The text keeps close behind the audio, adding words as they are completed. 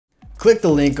Click the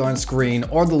link on screen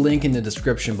or the link in the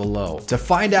description below to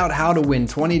find out how to win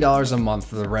 $20 a month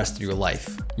for the rest of your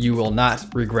life. You will not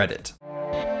regret it.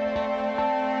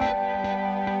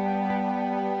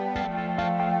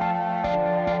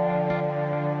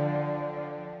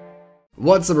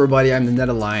 What's up everybody, I'm the Net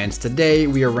Alliance. Today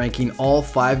we are ranking all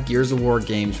 5 Gears of War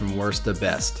games from worst to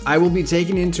best. I will be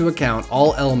taking into account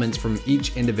all elements from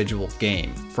each individual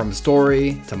game. From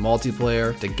story, to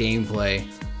multiplayer, to gameplay,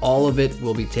 all of it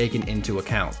will be taken into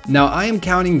account. Now I am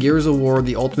counting Gears of War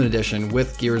the Ultimate Edition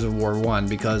with Gears of War 1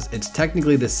 because it's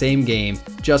technically the same game,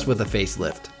 just with a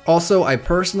facelift. Also, I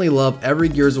personally love every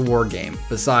Gears of War game,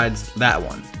 besides that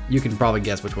one. You can probably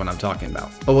guess which one I'm talking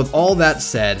about. But with all that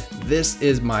said, this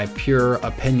is my pure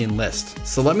opinion list.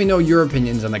 So let me know your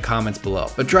opinions in the comments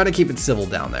below, but try to keep it civil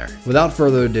down there. Without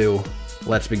further ado,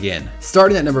 let's begin.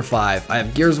 Starting at number 5, I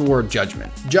have Gears of War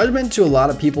Judgment. Judgment to a lot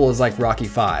of people is like Rocky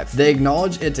V. They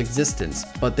acknowledge its existence,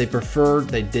 but they prefer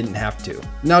they didn't have to.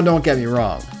 Now don't get me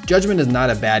wrong, Judgment is not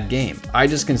a bad game. I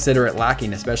just consider it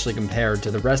lacking, especially compared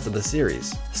to the rest of the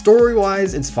series.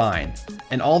 Story-wise, it's fine.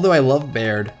 And although I love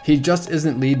Baird, he just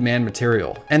isn't lead man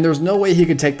material. And there's no way he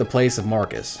could take the place of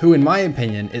Marcus, who in my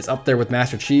opinion is up there with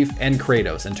Master Chief and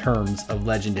Kratos in terms of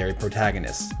legendary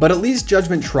protagonists. But at least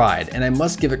Judgment tried, and I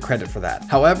must give it credit for that.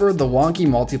 However, the wonky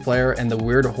multiplayer and the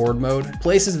weird horde mode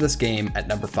places this game at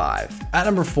number 5. At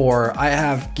number 4, I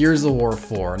have Gears of War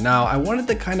 4. Now, I wanted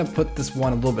to kind of put this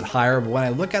one a little bit higher, but when I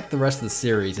look at the rest of the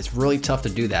series, it's really tough to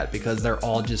do that because they're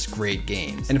all just great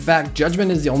games. In fact,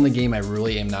 Judgment is the only game I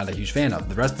really am not a huge fan of.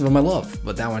 The rest of them I love,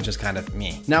 but that one's just kind of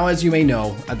me. Now, as you may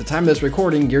know, at the time of this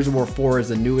recording, Gears of War 4 is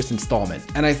the newest installment,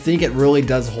 and I think it really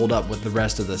does hold up with the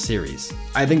rest of the series.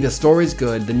 I think the story's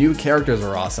good, the new characters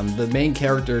are awesome. The main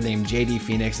character named JD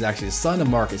Phoenix is actually the son of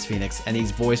Marcus Phoenix, and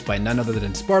he's voiced by none other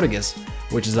than Spartacus,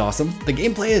 which is awesome. The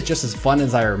gameplay is just as fun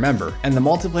as I remember, and the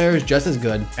multiplayer is just as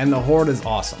good, and the horde is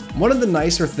awesome. One of the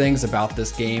nicer things about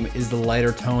this game is the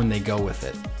lighter tone they go with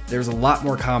it. There's a lot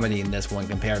more comedy in this one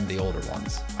compared to the older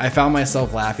ones. I found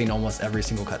myself laughing almost every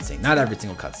single cutscene. Not every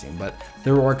single cutscene, but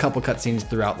there were a couple cutscenes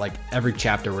throughout like every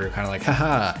chapter where you're kind of like,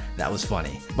 haha, that was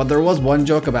funny. But there was one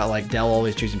joke about like Dell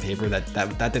always choosing paper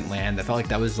that didn't land. I felt like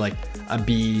that was like a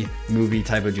B movie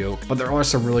type of joke, but there are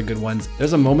some really good ones.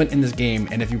 There's a moment in this game,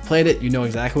 and if you played it, you know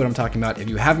exactly what I'm talking about. If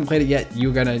you haven't played it yet,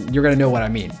 you're gonna know what I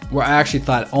mean. Where I actually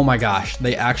thought, oh my gosh,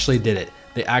 they actually did it.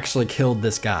 They actually killed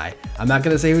this guy. I'm not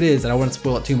gonna say who it is, I don't want to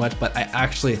spoil it too much, but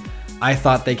I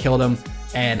thought they killed him,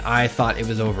 and I thought it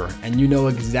was over. And you know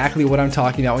exactly what I'm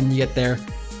talking about when you get there,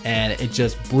 and it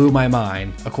just blew my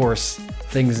mind. Of course,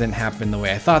 things didn't happen the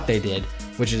way I thought they did,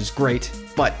 which is great,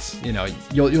 but you know,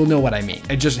 you'll know what I mean.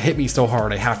 It just hit me so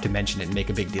hard I have to mention it and make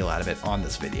a big deal out of it on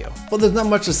this video. Well, there's not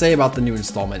much to say about the new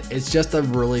installment. It's just a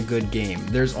really good game.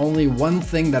 There's only one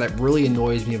thing that really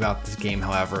annoys me about this game,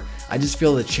 however. I just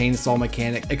feel the chainsaw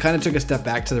mechanic. It kind of took a step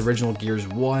back to the original Gears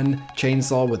 1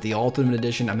 chainsaw with the Ultimate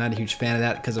Edition. I'm not a huge fan of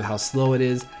that because of how slow it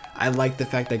is. I like the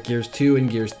fact that Gears 2 and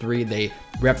Gears 3, they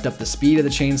repped up the speed of the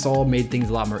chainsaw, made things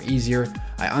a lot more easier.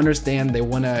 I understand they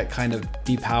want to kind of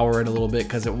depower it a little bit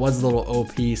because it was a little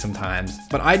OP sometimes.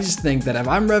 But I just think that if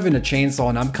I'm revving a chainsaw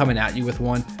and I'm coming at you with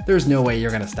one, there's no way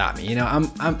you're going to stop me. You know,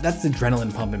 that's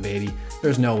adrenaline pumping, baby.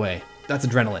 There's no way. That's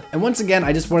adrenaline. And once again,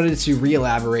 I just wanted to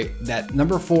re-elaborate that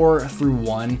number 4 through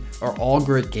 1 are all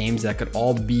great games that could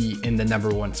all be in the number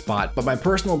 1 spot. But my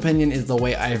personal opinion is the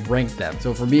way I've ranked them.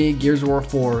 So for me, Gears of War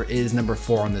 4 is number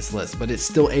 4 on this list, but it's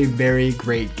still a very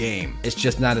great game. It's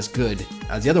just not as good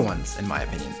as the other ones, in my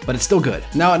opinion, but it's still good.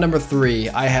 Now at number 3,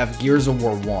 I have Gears of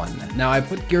War 1. Now I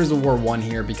put Gears of War 1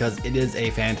 here because it is a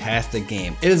fantastic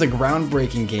game. It is a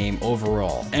groundbreaking game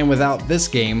overall. And without this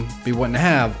game, we wouldn't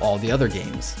have all the other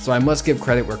games. So I must give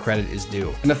credit where credit is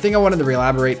due. And the thing I wanted to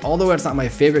re-elaborate, although it's not my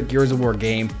favorite Gears of War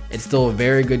game, it's still a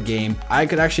very good game. I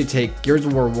could actually take Gears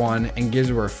of War 1 and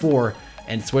Gears of War 4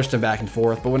 and switched them back and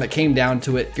forth, but when it came down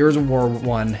to it, Gears of War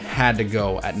 1 had to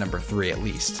go at number 3 at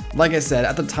least. Like I said,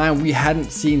 at the time we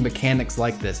hadn't seen mechanics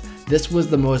like this. This was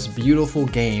the most beautiful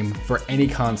game for any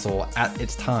console at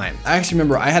its time. I actually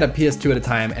remember I had a PS2 at a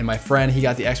time, and my friend, he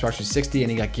got the Xbox 360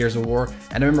 and he got Gears of War,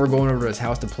 and I remember going over to his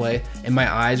house to play, and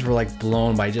my eyes were like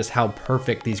blown by just how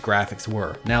perfect these graphics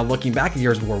were. Now looking back at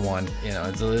Gears of War 1, you know,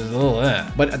 it's a little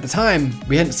but at the time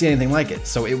we hadn't seen anything like it,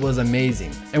 so it was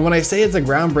amazing. And when I say it's a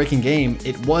groundbreaking game,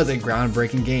 it was a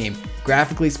groundbreaking game.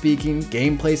 Graphically speaking,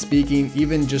 gameplay speaking,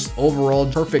 even just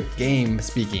overall perfect game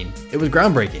speaking, it was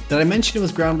groundbreaking. Did I mention it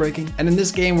was groundbreaking? And in this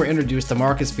game, we're introduced to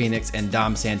Marcus Phoenix and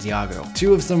Dom Santiago,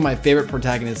 two of some of my favorite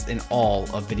protagonists in all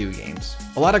of video games.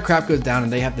 A lot of crap goes down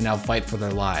and they have to now fight for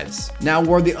their lives. Now,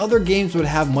 where the other games would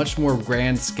have much more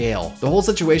grand scale, the whole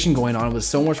situation going on was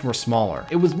so much more smaller.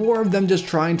 It was more of them just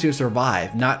trying to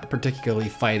survive, not particularly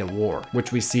fight a war,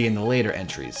 which we see in the later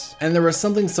entries. And there was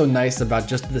something so nice about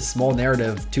just this small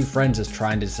narrative of two friends just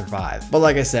trying to survive. But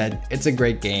like I said, it's a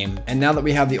great game, and now that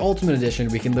we have the Ultimate Edition,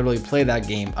 we can literally play that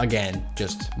game again,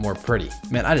 just more pretty.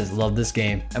 Man, I just love this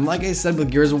game. And like I said with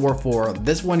Gears of War 4,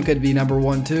 this one could be number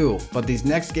 1 too, but these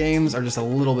next games are just a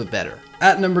little bit better.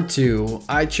 At number 2,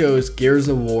 I chose Gears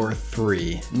of War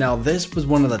 3. Now this was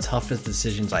one of the toughest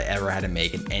decisions I ever had to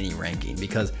make in any ranking,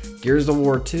 because Gears of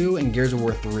War 2 and Gears of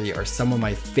War 3 are some of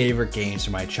my favorite games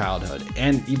from my childhood,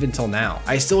 and even till now.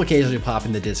 I still occasionally pop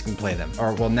in the disc and play them,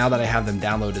 or well, now that I have them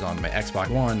downloaded on my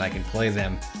Xbox One, I can play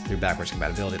them through backwards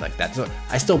compatibility like that, so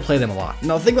I still play them a lot.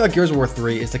 Now the thing about Gears of War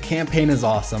 3 is the campaign is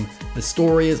awesome, the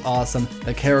story is awesome,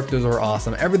 the characters are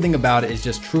awesome, everything about it is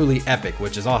just truly epic,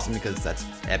 which is awesome because that's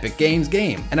Epic Games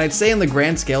game. And I'd say in the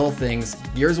grand scale of things,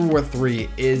 Gears of War 3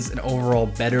 is an overall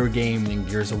better game than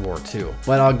Gears of War 2.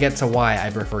 But I'll get to why I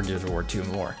prefer Gears of War 2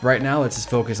 more. Right now, let's just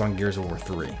focus on Gears of War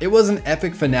 3. It was an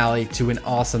epic finale to an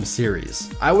awesome series.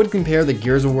 I would compare the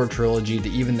Gears of War trilogy to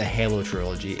even the Halo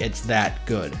trilogy. It's that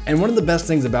good. And one of the best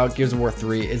things about Gears of War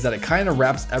 3 is that it kind of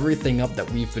wraps everything up that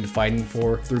we've been fighting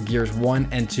for through Gears 1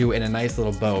 and 2 in a nice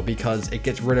little bow, because it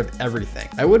gets rid of everything.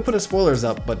 I would put a spoilers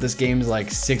up, but this game's like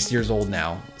 6 years old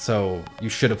now, so you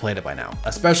should have played it by now,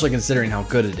 especially considering how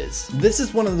good it is. This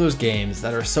is one of those games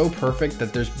that are so perfect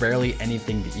that there's barely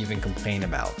anything to even complain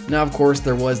about. Now, of course,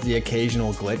 there was the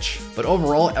occasional glitch, but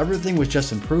overall, everything was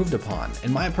just improved upon.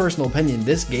 In my personal opinion,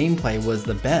 this gameplay was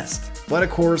the best. But of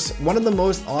course, one of the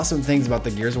most awesome things about the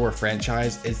Gears of War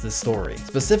franchise is the story,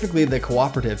 specifically the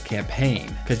cooperative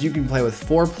campaign, because you can play with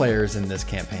 4 players in this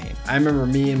campaign. I remember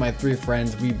me and my 3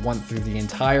 friends, we went through the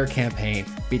entire campaign,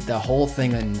 beat the whole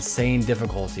thing at insane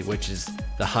difficulty, which is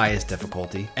the highest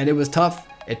difficulty, and it was tough.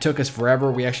 It took us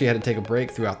forever. We actually had to take a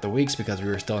break throughout the weeks because we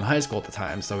were still in high school at the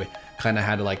time, so we kind of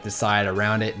had to like decide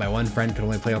around it. My one friend could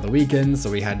only play on the weekends, so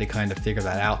we had to kind of figure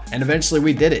that out, and eventually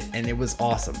we did it, and it was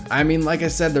awesome. I mean, like I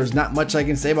said, there's not much I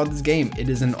can say about this game. It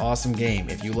is an awesome game.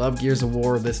 If you love Gears of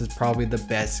War, this is probably the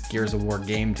best Gears of War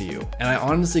game to you, and I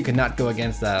honestly could not go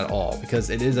against that at all, because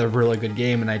it is a really good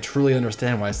game, and I truly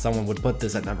understand why someone would put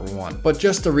this at number 1. But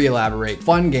just to re-elaborate,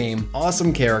 fun game,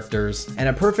 awesome characters, and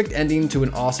a perfect ending to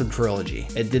an awesome trilogy.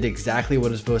 It did exactly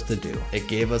what it's supposed to do. It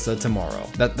gave us a tomorrow.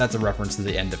 That's a reference to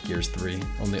the end of Gears 3.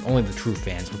 Only the true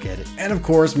fans will get it. And of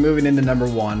course, moving into number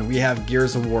 1, we have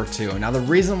Gears of War 2. Now, the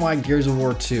reason why Gears of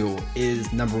War 2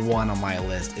 is number 1 on my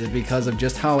list is because of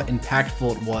just how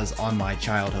impactful it was on my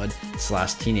childhood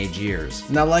 / teenage years.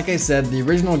 Now, like I said, the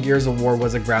original Gears of War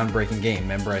was a groundbreaking game.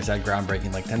 Remember, I said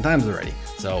groundbreaking like 10 times already.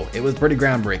 So it was pretty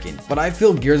groundbreaking. But I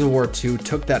feel Gears of War 2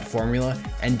 took that formula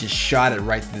and just shot it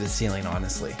right through the ceiling,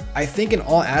 honestly. I think in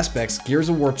all aspects, Gears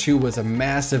of War 2 was a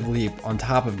massive leap on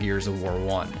top of Gears of War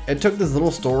 1. It took this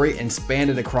little story and spanned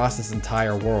it across this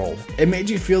entire world. It made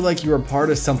you feel like you were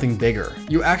part of something bigger.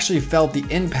 You actually felt the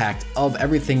impact of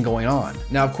everything going on.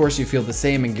 Now, of course, you feel the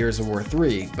same in Gears of War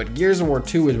 3, but Gears of War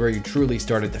 2 is where you truly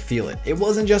started to feel it. It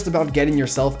wasn't just about getting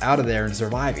yourself out of there and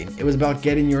surviving. It was about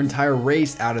getting your entire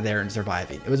race out of there and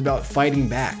surviving. It was about fighting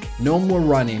back. No more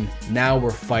running, now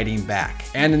we're fighting back.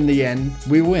 And in the end,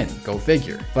 we win. Go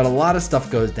figure. But a lot of stuff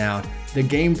goes down. The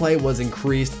gameplay was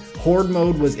increased, Horde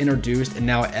mode was introduced, and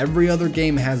now every other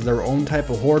game has their own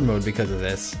type of Horde mode because of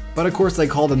this. But of course they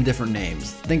call them different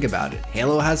names. Think about it.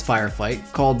 Halo has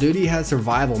Firefight, Call of Duty has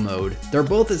Survival mode. They're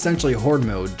both essentially Horde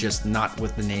mode, just not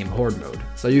with the name Horde mode.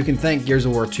 So you can thank Gears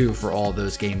of War 2 for all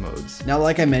those game modes. Now,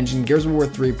 like I mentioned, Gears of War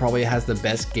 3 probably has the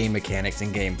best game mechanics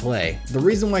and gameplay. The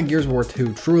reason why Gears of War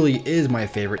 2 truly is my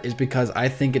favorite is because I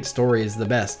think its story is the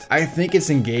best. I think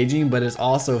it's engaging, but it's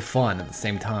also fun at the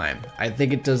same time. I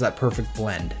think it does that perfect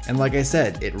blend. And like I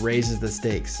said, it raises the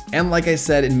stakes. And like I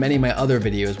said in many of my other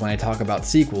videos when I talk about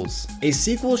sequels, a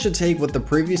sequel should take what the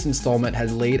previous installment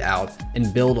has laid out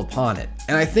and build upon it.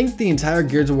 And I think the entire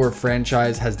Gears of War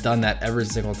franchise has done that every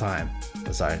single time.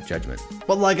 besides Judgment.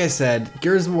 But like I said,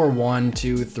 Gears of War 1,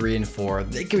 2, 3, and 4,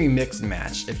 they can be mixed and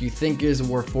matched. If you think Gears of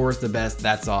War 4 is the best,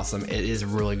 that's awesome. It is a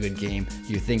really good game. If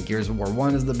you think Gears of War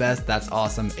 1 is the best, that's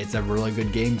awesome. It's a really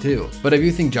good game too. But if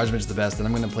you think Judgment's the best, then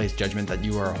I'm gonna place Judgment that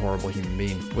you are a horrible human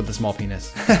being with a small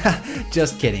penis.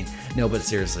 Just kidding. No, but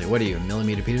seriously, what are you,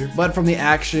 Millimeter Peter? But from the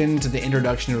action, to the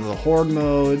introduction of the Horde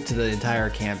mode, to the entire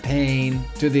campaign,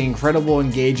 to the incredible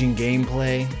engaging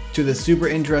gameplay, to the super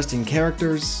interesting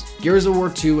characters, Gears of War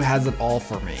 2 has it all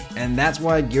for me. And that's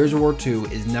why Gears of War 2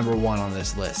 is #1 on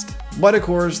this list. But of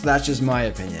course, that's just my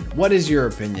opinion. What is your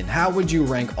opinion? How would you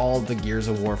rank all of the Gears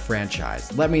of War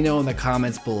franchise? Let me know in the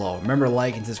comments below. Remember to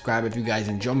like and subscribe if you guys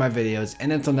enjoy my videos.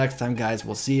 And until next time guys,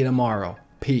 we'll see you tomorrow.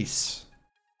 Peace.